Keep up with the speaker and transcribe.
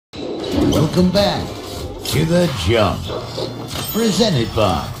Welcome back to The Jump, presented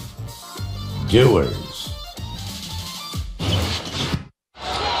by Doers.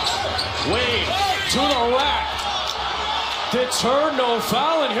 Wade to the rack. Deter, no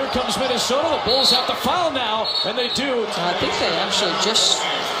foul, and here comes Minnesota. The Bulls have to foul now, and they do. I think they actually just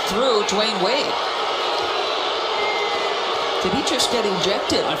threw Dwyane Wade. Did he just get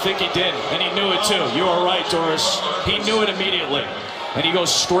ejected? I think he did, and he knew it too. You are right, Doris. He knew it immediately. And he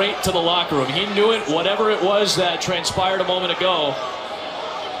goes straight to the locker room. He knew it, whatever it was that transpired a moment ago.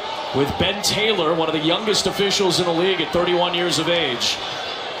 With Ben Taylor, one of the youngest officials in the league at 31 years of age,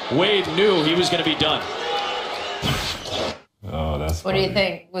 Wade knew he was going to be done. Oh, that's What funny. do you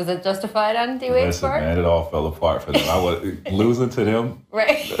think? Was it justified on D-Wade's Listen, part? man, it all fell apart for them. I would losing to them.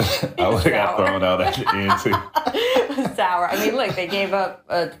 Right. I would have got thrown out at the end too. Sour. I mean, look, they gave up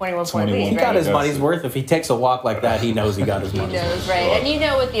a 21-point lead, He got right? his money's worth. If he takes a walk like that, he knows he got his money's He knows, worth. right? And you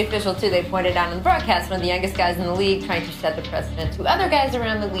know, with the official, too, they pointed out in the broadcast, one of the youngest guys in the league trying to set the precedent to other guys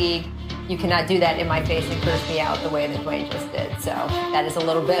around the league. You cannot do that in my face and curse me out the way that Dwyane just did. So that is a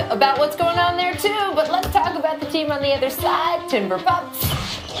little bit about what's going on there, too. But let's talk about the team on the other side, Timber Pups.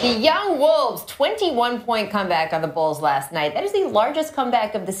 The Young Wolves, 21-point comeback on the Bulls last night. That is the largest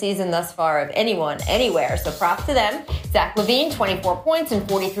comeback of the season thus far of anyone, anywhere. So props to them. Zach LaVine, 24 points in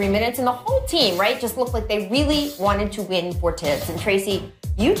 43 minutes. And the whole team, right, just looked like they really wanted to win for Tibbs. And Tracy,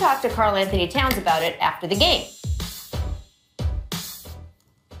 you talked to Karl Anthony Towns about it after the game.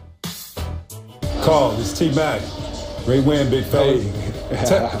 Carl, it's T-Mac. Great win, big fella.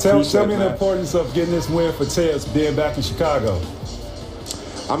 Tell me the importance of getting this win for Tibbs being back in Chicago.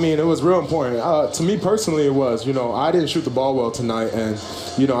 I mean, it was real important. To me personally, it was. You know, I didn't shoot the ball well tonight, and,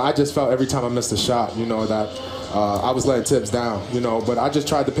 you know, I just felt every time I missed a shot, you know, that I was letting Tibbs down, you know, but I just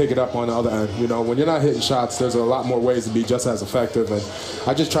tried to pick it up on the other end. You know, when you're not hitting shots, there's a lot more ways to be just as effective, and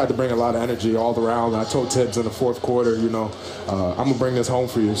I just tried to bring a lot of energy all around. I told Tibbs in the fourth quarter, you know, I'm going to bring this home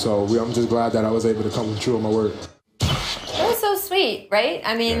for you, so I'm just glad that I was able to come true on my word. That was so sweet, right?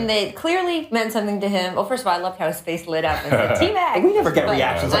 I mean, they clearly meant something to him. Well, first of all, I loved how his face lit up and said, T-Mac. We never get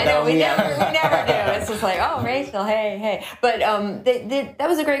reactions like I know, that. we never do. It's just like, oh, Rachel, hey. But that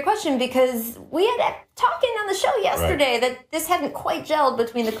was a great question because we had talking on the show yesterday that this hadn't quite gelled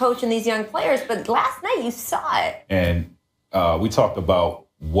between the coach and these young players, but last night you saw it. And we talked about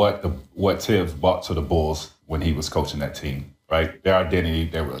what Tibbs brought to the Bulls when he was coaching that team, right? Their identity,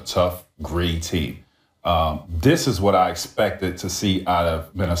 they were a tough, gritty team. This is what I expected to see out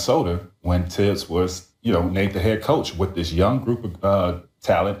of Minnesota when Tibbs was, you know, named the head coach with this young group of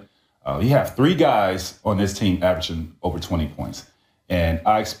talent. You have 3 guys on this team averaging over 20 points. And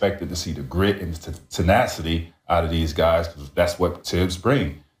I expected to see the grit and tenacity out of these guys because that's what Tibbs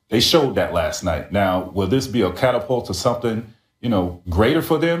bring. They showed that last night. Now, will this be a catapult to something, you know, greater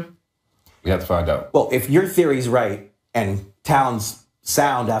for them? We have to find out. Well, if your theory's right and Towns'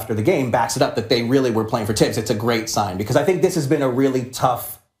 sound after the game backs it up that they really were playing for Tibbs, it's a great sign because I think this has been a really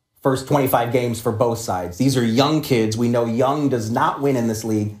tough first 25 games for both sides. These are young kids. We know young does not win in this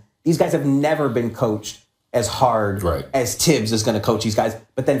league. These guys have never been coached as hard as Tibbs is going to coach these guys.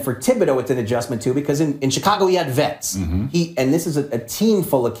 But then for Thibodeau, it's an adjustment too because in Chicago he had vets. And this is a team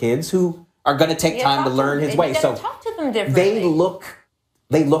full of kids who are going to take time to learn his way. So talk to them differently.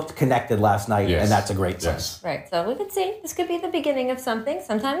 They looked connected last night, and that's a great sign. Right, so we could see this could be the beginning of something.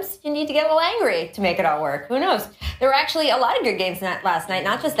 Sometimes you need to get a little angry to make it all work. Who knows? There were actually a lot of good games last night,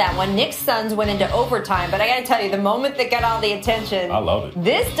 not just that one. Knicks Suns went into overtime, but I got to tell you, the moment that got all the attention, I love it.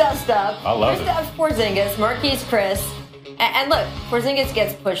 This dust up. I love it. Kristaps Porzingis, Marquise Chris, and look, Porzingis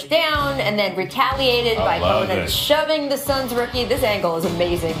gets pushed down and then retaliated by Conan shoving the Suns rookie. This angle is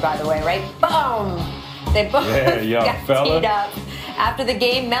amazing, by the way, right? Boom! They both got teed up. After the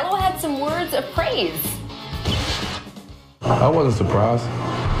game, Melo had some words of praise. I wasn't surprised.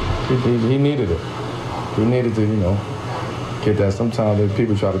 He needed it. He needed to, you know, get that. Sometimes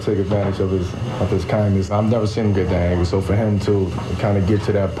people try to take advantage of his kindness. I've never seen him get that angry. So for him to kind of get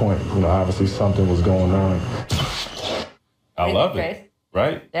to that point, you know, obviously something was going on. I love it.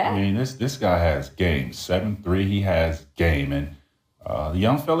 Right? Yeah. I mean, this guy has game. 7-3, he has game. And the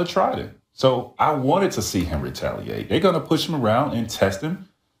young fella tried it. So I wanted to see him retaliate. They're going to push him around and test him.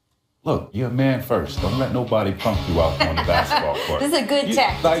 Look, you're a man first. Don't let nobody punk you out on the basketball court. This is a good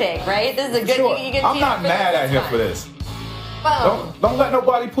tack to take, right? This is a good. Sure. You I'm not mad at him for this. Don't let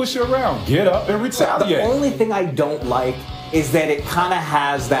nobody push you around. Get up and retaliate. The only thing I don't like is that it kind of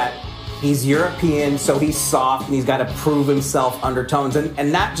has that He's European, so he's soft, and he's got to prove himself undertones.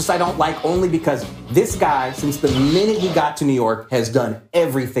 And that just I don't like only because this guy, since the minute he got to New York, has done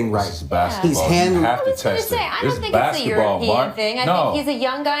everything right. This is basketball. He's handled. I was going to say, I don't think it's a European thing. I think he's a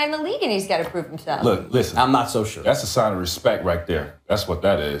young guy in the league, and he's got to prove himself. Look, listen. I'm not so sure. That's a sign of respect right there. That's what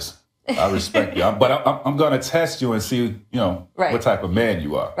that is. I respect you. But I'm going to test you and see, what type of man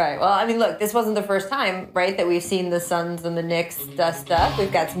you are. Right. Well, I mean, look, this wasn't the first time, right, that we've seen the Suns and the Knicks dust up.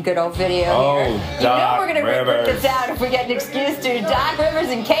 We've got some good old video here. You know we're going to rip this out if we get an excuse to. Doc Rivers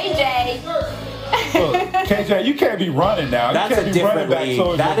and KJ. Look, KJ, you can't be running now. That's a different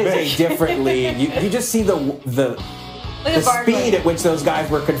league. That is a different league. You just see the speed at which those guys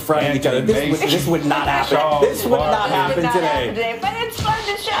were confronting each other. This would not happen. This would not happen today. But it's fun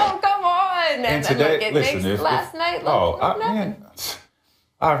to show. Come on. And today, listen, last night. Man,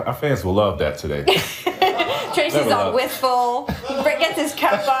 our fans will love that today. Tracy's all wistful. He gets his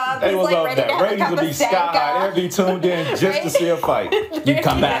cup up. They will love ready that. to have Ratings will be sky high. They'll be tuned in just to see a fight. You'd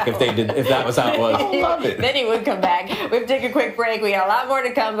come back if that was how it was. I love it. Then he would come back. We have to take a quick break. We got a lot more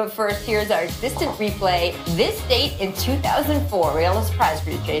to come, but first, here's our distant replay. This date in 2004. We have a surprise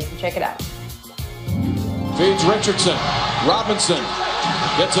for you, Jason. Check it out. Feeds Richardson. Robinson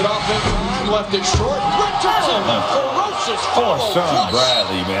gets it off in time, left it short. Richardson, ferocious Poor son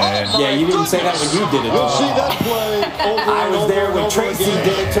Bradley, man. Yeah, you didn't say that when you did it. You'll see that play over I was there when Tracy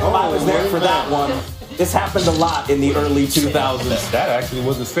did it to him. I was there for that one. This happened a lot in the early 2000s. That actually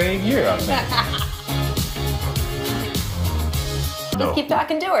was the same year, I think. Let's keep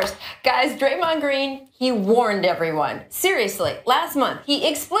talking doers. Guys, Draymond Green, he warned everyone. Seriously, last month, he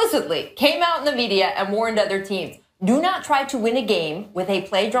explicitly came out in the media and warned other teams, do not try to win a game with a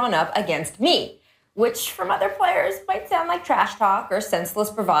play drawn up against me, which from other players might sound like trash talk or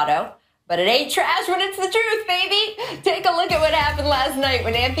senseless bravado, but it ain't trash when it's the truth, baby. Take a look at what happened last night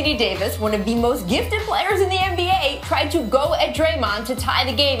when Anthony Davis, one of the most gifted players in the NBA, tried to go at Draymond to tie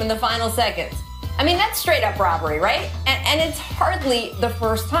the game in the final seconds. I mean, that's straight up robbery, right? And it's hardly the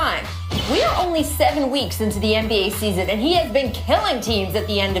first time. We are only 7 weeks into the NBA season, and he has been killing teams at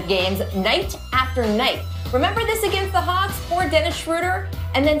the end of games night after night. Remember this against the Hawks? Poor Dennis Schroeder?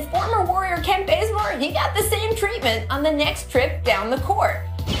 And then former Warrior Kent Bazemore, he got the same treatment on the next trip down the court.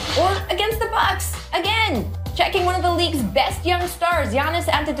 Or against the Bucks, again, checking one of the league's best young stars, Giannis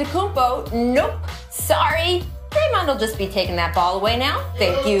Antetokounmpo. Nope, sorry. Draymond will just be taking that ball away now.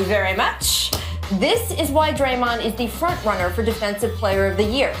 Thank you very much. This is why Draymond is the front runner for Defensive Player of the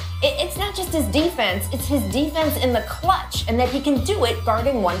Year. It's not just his defense, it's his defense in the clutch, and that he can do it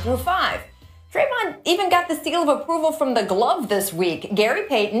guarding 1 through 5. Draymond even got the seal of approval from the glove this week. Gary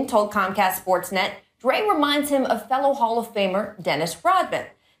Payton told Comcast Sportsnet, Dre reminds him of fellow Hall of Famer Dennis Rodman.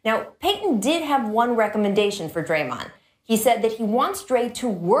 Now, Payton did have one recommendation for Draymond. He said that he wants Dre to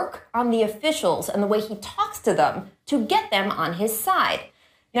work on the officials and the way he talks to them to get them on his side.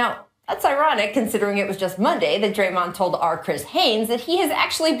 Now, that's ironic considering it was just Monday that Draymond told our Chris Haynes that he has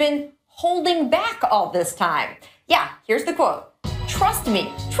actually been holding back all this time. Yeah, here's the quote. Trust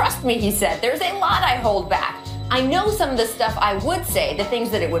me, he said. There's a lot I hold back. I know some of the stuff I would say, the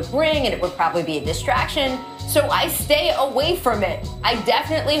things that it would bring, and it would probably be a distraction, so I stay away from it. I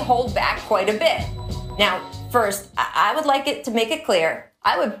definitely hold back quite a bit. Now, first, I would like it to make it clear,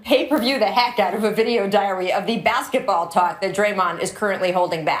 I would pay-per-view the heck out of a video diary of the basketball talk that Draymond is currently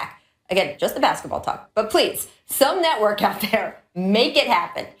holding back. Again, just the basketball talk. But please, some network out there, make it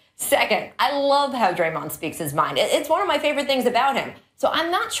happen. Second, I love how Draymond speaks his mind. It's one of my favorite things about him. So I'm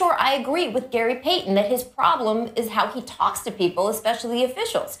not sure I agree with Gary Payton that his problem is how he talks to people, especially the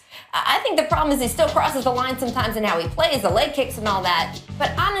officials. I think the problem is he still crosses the line sometimes in how he plays, the leg kicks and all that.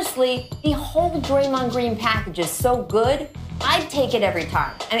 But honestly, the whole Draymond Green package is so good, I'd take it every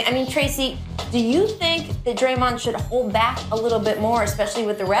time. I mean, Tracy, do you think that Draymond should hold back a little bit more, especially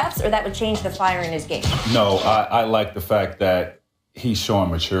with the refs, or that would change the fire in his game? No, I like the fact that he's showing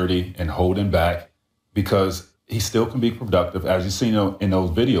maturity and holding back because he still can be productive. As you've seen in those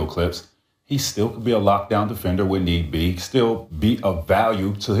video clips, he still can be a lockdown defender when need be, still be of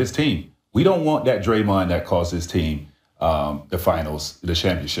value to his team. We don't want that Draymond that cost his team the finals, the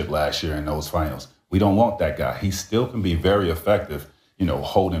championship last year in those finals. We don't want that guy. He still can be very effective,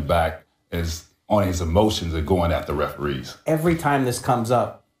 holding back on his emotions and going after referees. Every time this comes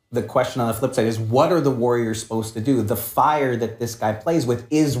up, the question on the flip side is, what are the Warriors supposed to do? The fire that this guy plays with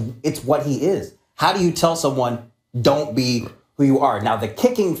it's what he is. How do you tell someone, don't be who you are? Now, the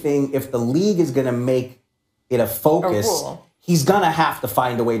kicking thing, if the league is going to make it a focus he's going to have to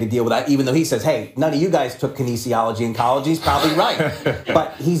find a way to deal with that, even though he says, hey, none of you guys took kinesiology in college. He's probably right.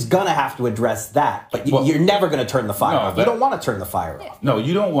 But he's going to have to address that. But you're never going to turn the fire off. You don't want to turn the fire off. No,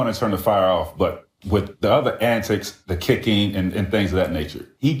 you don't want to turn the fire off. But with the other antics, the kicking and things of that nature,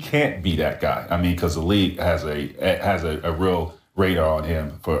 he can't be that guy. I mean, because the league has a real radar on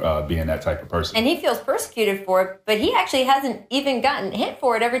him for being that type of person. And he feels persecuted for it, but he actually hasn't even gotten hit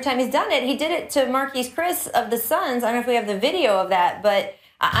for it every time he's done it. He did it to Marquise Chris of the Suns. I don't know if we have the video of that, but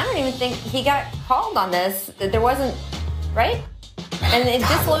I don't even think he got called on this. There wasn't, right? And it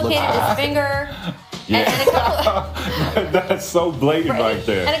dislocated his finger. Yeah. And a couple, that's so blatant right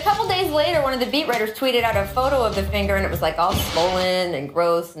there. And a couple days later, one of the beat writers tweeted out a photo of the finger, and it was like all swollen and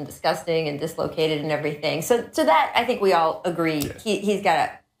gross and disgusting and dislocated and everything. So that, I think we all agree, he's got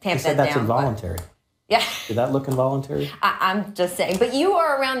to tamp that down. He said that's involuntary. Yeah. Did that look involuntary? I'm just saying. But you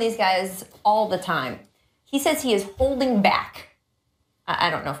are around these guys all the time. He says he is holding back. I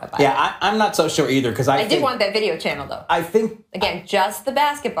don't know if I buy that. I'm not so sure either, because I did want that video channel, though. I think... Again, just the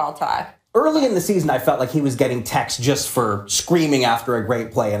basketball talk. Early in the season, I felt like he was getting texts just for screaming after a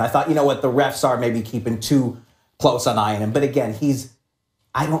great play. And I thought, you know what, the refs are maybe keeping too close an eye on him. But again,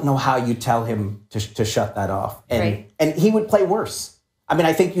 I don't know how you tell him to shut that off. And he would play worse. I mean,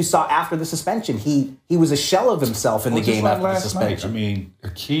 I think you saw after the suspension, he was a shell of himself in the game after the suspension. I mean, a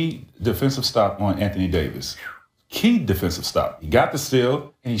key defensive stop on Anthony Davis. Key defensive stop. He got the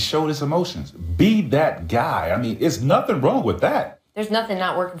steal, and he showed his emotions. Be that guy. I mean, it's nothing wrong with that. There's nothing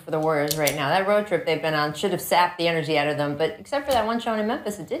not working for the Warriors right now. That road trip they've been on should have sapped the energy out of them, but except for that one shown in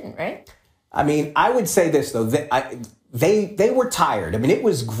Memphis, it didn't, right? I mean, I would say this, though. They were tired. I mean, it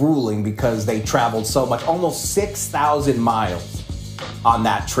was grueling because they traveled so much, almost 6,000 miles on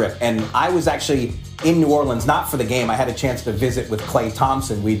that trip. And I was actually in New Orleans, not for the game. I had a chance to visit with Klay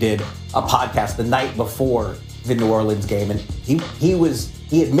Thompson. We did a podcast the night before the New Orleans game, and he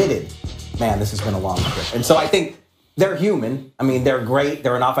admitted, man, this has been a long trip. And so I think they're human. I mean, they're great.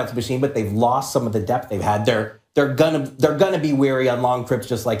 They're an offensive machine, but they've lost some of the depth they've had. They're gonna be weary on long trips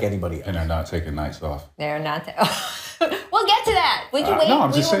just like anybody else. And they're not taking nights off. They're not. We'll get to that. Would you wait? No, I'm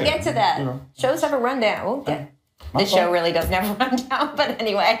we just will saying, get to that. You know. Shows have a rundown. We'll get. This show really doesn't have a rundown, but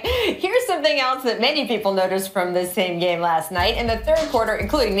anyway, here's something else that many people noticed from this same game last night. In the third quarter,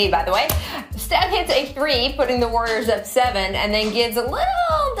 including me, by the way, Steph hits a three, putting the Warriors up 7, and then gives a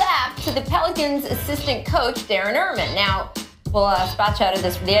little dap to the Pelicans' assistant coach, Darren Erman. Now, we'll spot shot of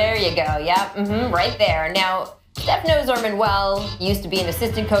this. There you go. Yep, right there. Now, Steph knows Erman well. He used to be an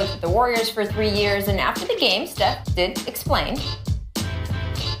assistant coach with the Warriors for 3 years, and after the game, Steph did explain.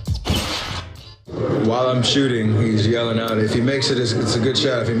 While I'm shooting, he's yelling out, if he makes it, it's a good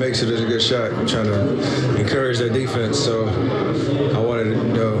shot. If he makes it, it's a good shot. I'm trying to encourage their defense. So I wanted a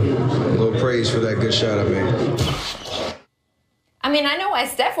little praise for that good shot I made. I mean, I know why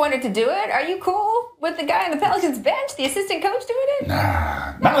Steph wanted to do it. Are you cool with the guy on the Pelicans bench, the assistant coach, doing it?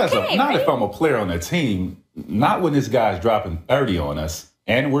 Nah, not if I'm a player on the team. Not when this guy's dropping 30 on us.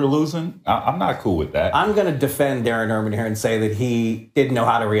 And we're losing? I'm not cool with that. I'm going to defend Darren Erman here and say that he didn't know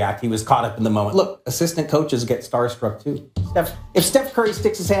how to react. He was caught up in the moment. Look, assistant coaches get starstruck too. If Steph Curry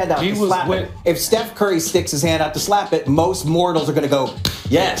sticks his hand out to slap it, if Steph Curry sticks his hand out to slap it, most mortals are going to go,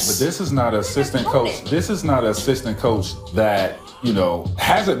 yes. But this is not an assistant coach. This is not an assistant coach that,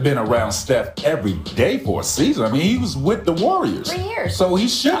 hasn't been around Steph every day for a season. I mean, he was with the Warriors. 3 years. So he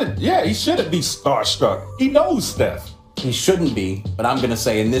shouldn't be starstruck. He knows Steph. He shouldn't be, but I'm going to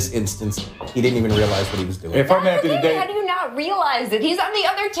say in this instance, he didn't even realize what he was doing. If I'm Anthony Davis, how do you not realize it? He's on the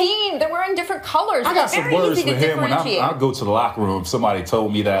other team. They're wearing different colors. I got some words for him when I go to the locker room. Somebody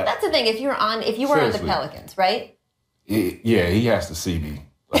told me that. That's the thing. If you were on the Pelicans, right? Yeah, he has to see me.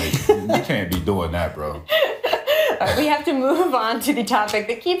 Like, you can't be doing that, bro. All right, we have to move on to the topic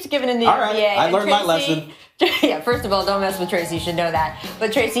that keeps giving in the All NBA. Right, I learned my lesson. Yeah, first of all, don't mess with Tracy. You should know that.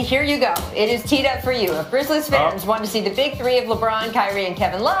 But Tracy, here you go. It is teed up for you. If Grizzlies fans want to see the big three of LeBron, Kyrie, and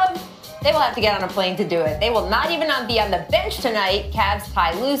Kevin Love, they will have to get on a plane to do it. They will not even be on the bench tonight. Cavs'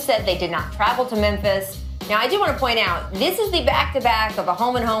 Ty Lue said they did not travel to Memphis. Now, I do want to point out, this is the back-to-back of a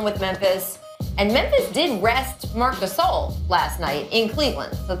home-and-home with Memphis. And Memphis did rest Marc Gasol last night in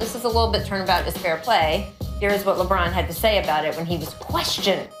Cleveland. So this is a little bit turnabout as fair play. Here's what LeBron had to say about it when he was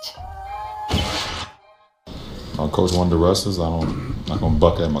questioned. Our coach wanted to rest us. I'm not going to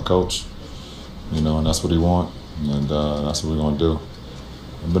buck at my coach, and that's what he wants, and that's what we're going to do.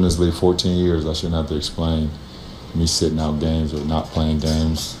 I've been in this league 14 years. I shouldn't have to explain me sitting out games or not playing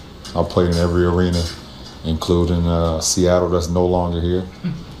games. I've played in every arena, including Seattle that's no longer here,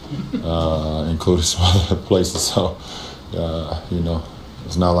 including some other places. So,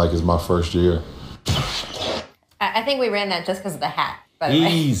 it's not like it's my first year. I I think we ran that just because of the hat, by the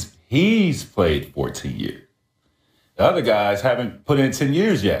way. He's played 14 years. The other guys haven't put in 10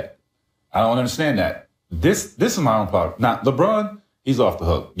 years yet. I don't understand that. This is my own problem. Now, LeBron, he's off the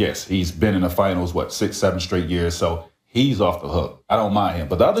hook. Yes, he's been in the finals, 6, 7 straight years, so he's off the hook. I don't mind him.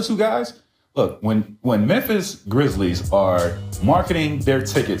 But the other two guys, look, when Memphis Grizzlies are marketing their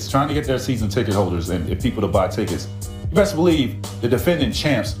tickets, trying to get their season ticket holders and people to buy tickets, you best believe the defending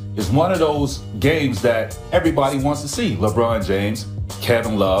champs is one of those games that everybody wants to see. LeBron James,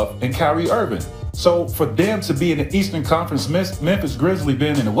 Kevin Love, and Kyrie Irving. So for them to be in the Eastern Conference, Memphis Grizzlies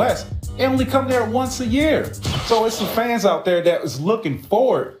being in the West, they only come there once a year. So it's some fans out there that is looking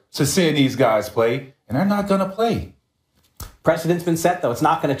forward to seeing these guys play, and they're not going to play. Precedent's been set, though. It's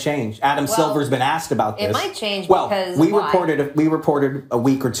not going to change. Adam Silver's been asked about this. It might change because we reported a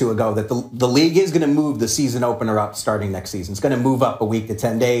week or two ago that the league is going to move the season opener up starting next season. It's going to move up a week to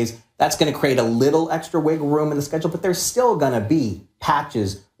 10 days. That's going to create a little extra wiggle room in the schedule, but there's still going to be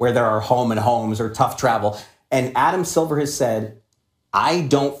patches where there are home and homes or tough travel. And Adam Silver has said, I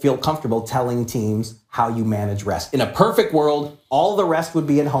don't feel comfortable telling teams how you manage rest. In a perfect world, all the rest would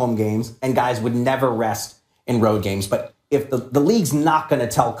be in home games and guys would never rest in road games. But if the league's not going to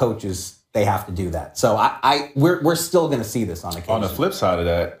tell coaches they have to do that. So we're still going to see this on occasion. On the flip side of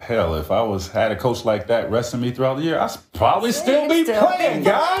that, hell, if I had a coach like that resting me throughout the year, I'd probably still be playing,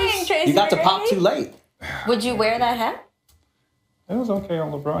 guys. You got to pop too late. Would you wear that hat? It was okay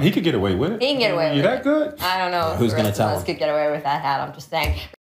on LeBron. He could get away with it. He can get away with it. You that good? I don't know. Who's going to tell him? Could get away with that hat. I'm just saying.